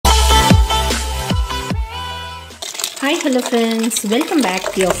Hi hello friends, welcome back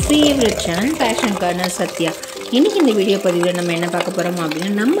to your favorite channel Passion Corner Satya. இன்னைக்கு இந்த video பதிவில் நம்ம என்ன பார்க்க போறோம் அப்படினா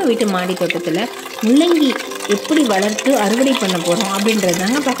நம்ம வீட்டு மாடி தோட்டத்துல முள்ளங்கி எப்படி வளர்த்து அறுவடை பண்ண போறோம்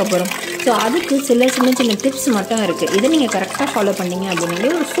அப்படின்றதாங்க பார்க்க போறோம். சோ அதுக்கு சின்ன டிப்ஸ் மட்டும் இருக்கு. இத நீங்க கரெக்ட்டா ஃபாலோ பண்ணீங்க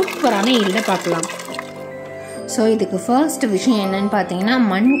அப்படினா ஒரு சூப்பரான ஈல்ட பார்க்கலாம். ஸோ இதுக்கு ஃபர்ஸ்ட் விஷயம் என்னன்னு பார்த்தீங்கன்னா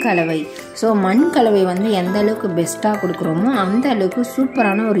மண் கலவை. ஸோ மண் கலவை வந்து எந்த அளவுக்கு பெஸ்ட்டாக கொடுக்குறோமோ அந்த அளவுக்கு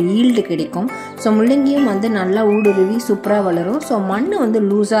சூப்பரான ஒரு ஈல்டு கிடைக்கும். ஸோ முள்ளங்கியும் வந்து நல்லா ஊடுருவி சூப்பராக வளரும். ஸோ மண் வந்து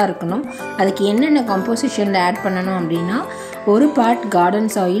லூஸாக இருக்கணும். அதுக்கு என்னென்ன கம்போசிஷனில் ஆட் பண்ணணும் அப்படின்னா ஒரு பார்ட்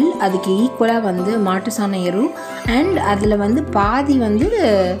கார்டன் சாயில், அதுக்கு ஈக்குவலாக வந்து மாட்டு சாண எரு அண்ட் அதில் வந்து பாதி வந்து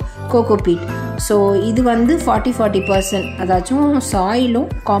கோகோபீட். ஸோ இது வந்து 40% அதாச்சும் சாயிலும்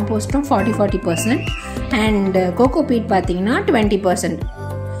காம்போஸ்ட்டும் 40% அண்ட் கோகோபீட் பார்த்தீங்கன்னா 20%.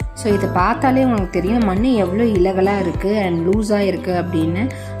 ஸோ இதை பார்த்தாலே உங்களுக்கு தெரியும் மண் எவ்வளோ இலகலாக இருக்குது அண்ட் லூஸாக இருக்குது அப்படின்னு.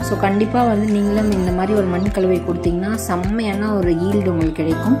 ஸோ கண்டிப்பாக வந்து நீங்களும் இந்த மாதிரி ஒரு மண் கலவை கொடுத்தீங்கன்னா செம்மையான ஒரு ஈல்டு உங்களுக்கு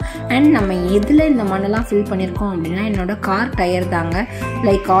கிடைக்கும். அண்ட் நம்ம எதில் இந்த மண்ணெல்லாம் ஃபில் பண்ணியிருக்கோம் அப்படின்னா என்னோட கார் டயர் தாங்க.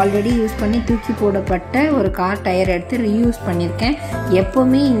 லைக் ஆல்ரெடி யூஸ் பண்ணி தூக்கி போடப்பட்ட ஒரு கார் டயர் எடுத்து ரீயூஸ் பண்ணியிருக்கேன்.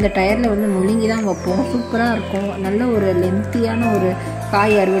 எப்போவுமே இந்த டயரில் வந்து முள்ளங்கி தான் வைப்போம். சூப்பராக இருக்கும். நல்ல ஒரு லென்த்தியான ஒரு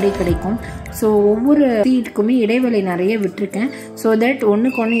காய் அறுவடை கிடைக்கும். ஸோ ஒவ்வொரு சீட்டுக்குமே இடைவெளி நிறைய விட்டுருக்கேன். ஸோ தட்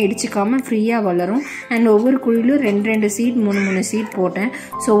ஒன்றுக்கு ஒன்று இடிச்சிக்காமல் ஃப்ரீயாக வளரும். அண்ட் ஒவ்வொரு குழியிலும் 2 சீட் 3 சீட் போட்டேன்.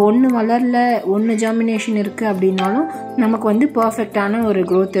 ஸோ ஒன்று வளரல, ஒன்று ஜாமினேஷன் இருக்குது அப்படின்னாலும் நமக்கு வந்து பர்ஃபெக்டான ஒரு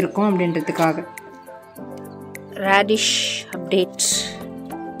க்ரோத் இருக்கும் அப்படின்றதுக்காக. Radish updates.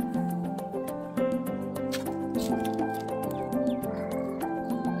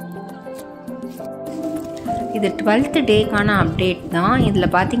 இது 12th டேக்கான அப்டேட் தான்.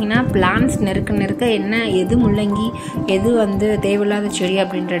 இதில் பார்த்தீங்கன்னா பிளான்ஸ் நெருக்க என்ன எது முள்ளங்கி எது வந்து தேவையில்லாத செடி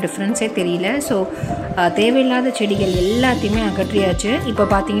அப்படின்ற டிஃப்ரென்ஸே தெரியல. ஸோ தேவையில்லாத செடிகள் எல்லாத்தையுமே அகற்றியாச்சு. இப்போ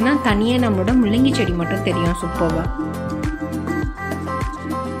பார்த்தீங்கன்னா தனியாக நம்மளோட முள்ளங்கி செடி மட்டும் தெரியும் சூப்பராக.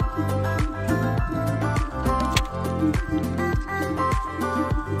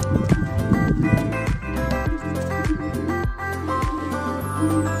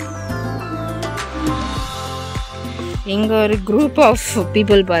 இங்கே ஒரு குரூப் ஆஃப்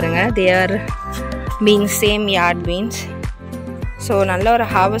பீப்புள் பாருங்கள். They are beans, same yard beans. So நல்ல ஒரு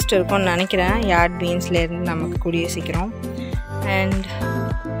ஹார்வெஸ்ட் இருக்கும்னு நினைக்கிறேன் யார்ட் பீன்ஸ்லேருந்து நமக்கு கூடிய சீக்கிரம். அண்ட்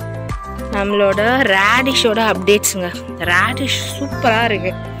நம்மளோட ரேடிஷோட அப்டேட்ஸுங்க. ரேடிஷ் சூப்பராக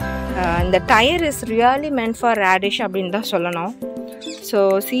இருக்குது. இந்த tyre is really meant for radish அப்படின்னு தான் சொல்லணும். ஸோ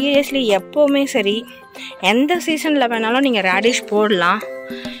சீரியஸ்லி எப்போவுமே சரி எந்த சீசனில் வேணாலும் நீங்கள் ரேடிஷ் போடலாம்.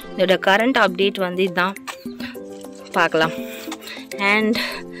 இதோட கரண்ட் அப்டேட் வந்து இதுதான் பார்க்கலாம். அண்ட்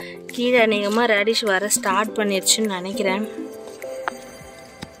கீழே அநேகமாக ரேடிஷ் வர ஸ்டார்ட் பண்ணிடுச்சுன்னு நினைக்கிறேன்.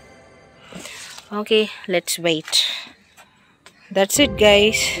 Okay, let's wait. That's it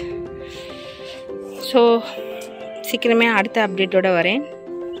guys. So சீக்கிரமே அடுத்த அப்டேட்டோட வரேன்.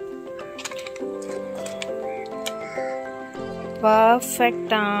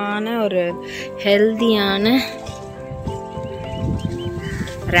 பர்ஃபெக்டான ஒரு ஹெல்தியான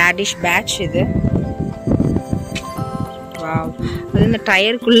ரேடிஷ் பேட்ச் இது. அது இந்த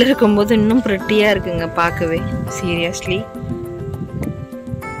டயருக்குள்ளே இருக்கும்போது இன்னும் ப்ரெட்டியாக இருக்குங்க பார்க்கவே. சீரியஸ்லி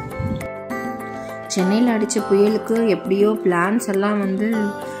சென்னையில் அடித்த புயலுக்கு எப்படியோ பிளான்ஸ் எல்லாம் வந்து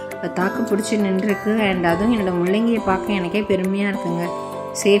தாக்கு பிடிச்சி நின்றுருக்கு. அண்ட் அதுவும் என்னோடய முள்ளங்கியை பார்க்க எனக்கே பெருமையாக இருக்குங்க.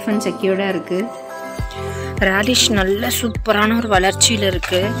 சேஃப் அண்ட் செக்யூர்டாக இருக்குது. ராடிஷ் நல்ல சூப்பரான ஒரு வளர்ச்சியில்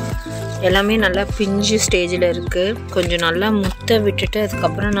இருக்குது. எல்லாமே நல்லா பிஞ்சு ஸ்டேஜில் இருக்குது. கொஞ்சம் நல்லா முட்டை விட்டுட்டு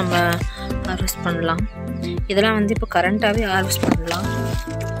அதுக்கப்புறம் நம்ம ஹார்வெஸ்ட் பண்ணலாம். இதெல்லாம் வந்து இப்போ கரண்ட்டாகவே ஹார்வெஸ்ட் பண்ணலாம்.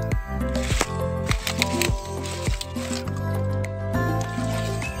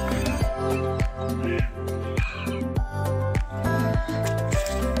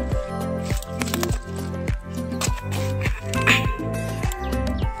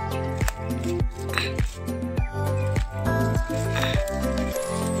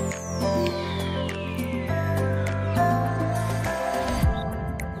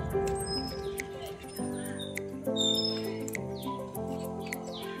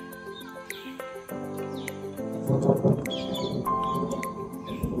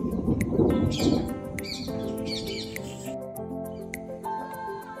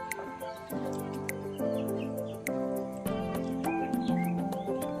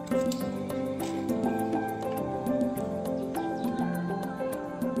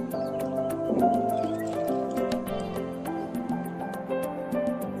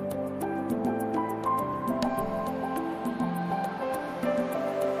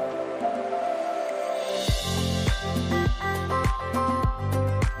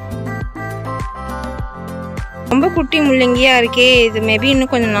 ரொம்ப குட்டி முள்ளங்கியாக இருக்கே, இது மேபி இன்னும்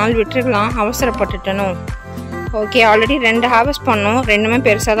கொஞ்சம் நாள் விட்டுருக்கலாம், அவசரப்பட்டுட்டனும். ஓகே, ஆல்ரெடி 2 ஹார்வெஸ்ட் பண்ணோம், 2மே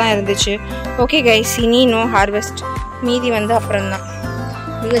பெருசாக தான் இருந்துச்சு. ஓகே கைஸ், இனி நோ ஹார்வெஸ்ட், மீதி வந்து அப்புறம் தான்,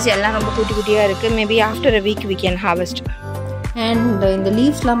 பிகாஸ் எல்லாம் ரொம்ப குட்டி குட்டியாக இருக்குது. Maybe after a week we can harvest. And இந்த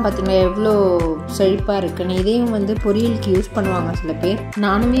லீவ்ஸ்லாம் பார்த்தீங்கன்னா எவ்வளோ செழிப்பாக இருக்குன்னு. இதையும் வந்து பொரியலுக்கு யூஸ் பண்ணுவாங்க சில பேர்.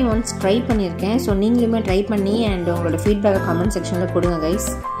 நானுமே ஒன்ஸ் ட்ரை பண்ணியிருக்கேன். ஸோ நீங்களுமே ட்ரை பண்ணி அண்ட் உங்களோட ஃபீட்பேக்கை கமெண்ட் செக்ஷனில் கொடுங்க guys.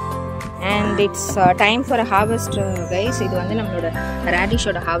 And it's time for a harvest guys. இது வந்து நம்மளோட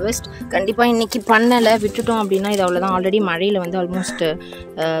ரேடிஷோட ஹார்வெஸ்ட். கண்டிப்பாக இன்றைக்கி பண்ணலை, விட்டுட்டோம் அப்படின்னா இது அவ்வளோதான். ஆல்ரெடி மழையில் வந்து ஆல்மோஸ்ட்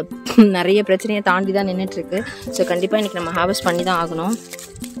நிறைய பிரச்சனையை தாண்டி தான் நின்றுட்டுருக்கு. ஸோ கண்டிப்பாக இன்றைக்கி நம்ம ஹார்வெஸ்ட் பண்ணி தான் ஆகணும்.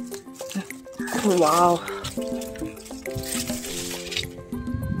 வாவ்,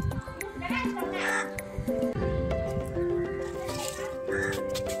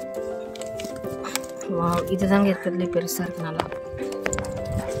 வாவ், இதுதாங்க இருக்கிறதுலே பெருசாக இருக்கு. நல்லா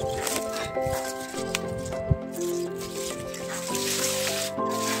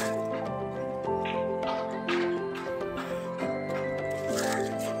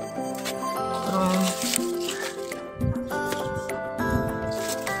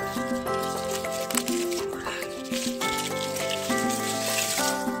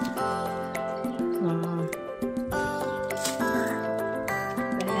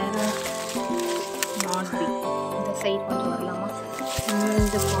சைட் கொஞ்சம் வரலாமா?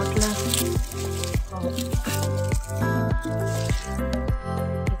 இந்த பாட்டில்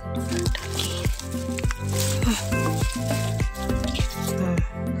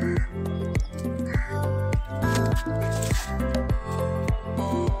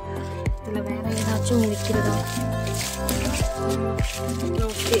இதில் வேற ஏதாச்சும் இருக்கிறதா?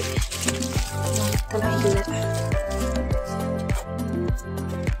 ஓகே, மொத்தலாம் இல்லை.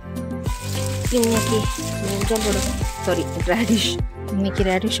 இன்னைக்கு ரேடிஷ், இன்னைக்கு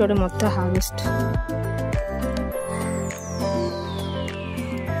ரேடிஷோட மொத்த ஹார்வெஸ்ட்.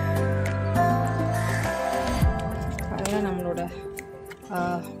 அதெல்லாம் நம்மளோட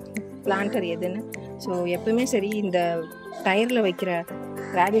பிளான்டர் எதுன்னு. ஸோ எப்பவுமே சரி, இந்த டயரில் வைக்கிற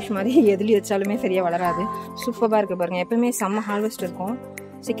ரேடிஷ் மாதிரி எதுலேயும் வச்சாலுமே சரியாக வளராது. சூப்பராக இருக்குது பாருங்கள். எப்பவுமே செம்ம ஹார்வெஸ்ட் இருக்கும்.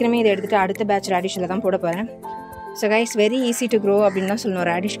 சீக்கிரமே இதை எடுத்துகிட்டு அடுத்த பேட்ச் ரேடிஷில் தான் போட போகிறேன். So guys, very easy to grow அப்படின்னு தான் சொல்லணும்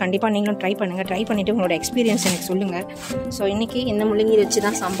ரேடிஷ். கண்டிப்பாக நீங்களும் ட்ரை பண்ணுங்கள். ட்ரை பண்ணிவிட்டு உங்களோட எக்ஸ்பீரியன்ஸ் எனக்கு சொல்லுங்கள். ஸோ இன்றைக்கி இந்த முள்ளங்கி வச்சு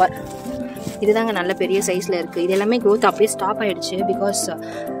தான் சாம்பார். இதுதாங்க நல்ல பெரிய சைஸில் இருக்குது. இது எல்லாமே க்ரோத் அப்படியே ஸ்டாப் ஆகிடுச்சு. பிகாஸ்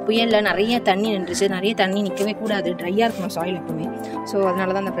புயலில் நிறைய தண்ணி நின்றுச்சு. நிறைய தண்ணி நிற்கவே கூடாது, ட்ரையாக இருக்கணும் சாயில் எப்பவுமே. ஸோ அதனால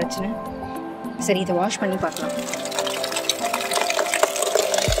தான் அந்த பிரச்சனை. சரி, இதை வாஷ் பண்ணி பார்க்கலாம்.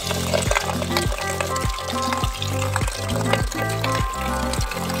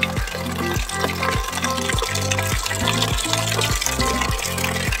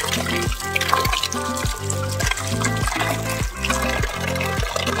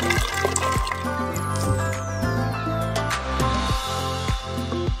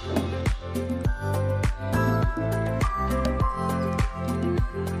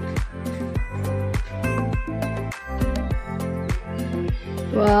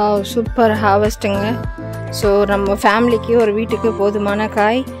 Wow, super ஹார்வெஸ்ட்டுங்க. ஸோ நம்ம ஃபேமிலிக்கு ஒரு வீட்டுக்கு போதுமான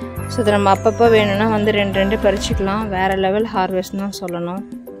காய். ஸோ இதை நம்ம அப்பப்போ வேணும்னா வந்து 2 பறிச்சிக்கலாம். வேறு லெவல் ஹார்வெஸ்ட் தான் சொல்லணும்.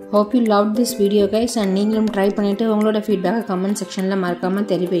 Hope you love this video guys. And நீங்களும் ட்ரை பண்ணிவிட்டு உங்களோட ஃபீட்பேக்கை கமெண்ட் செக்ஷனில் மறக்காமல்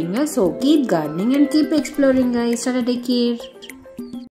தெரிவிங்க. So keep gardening and keep exploring guys. Take care.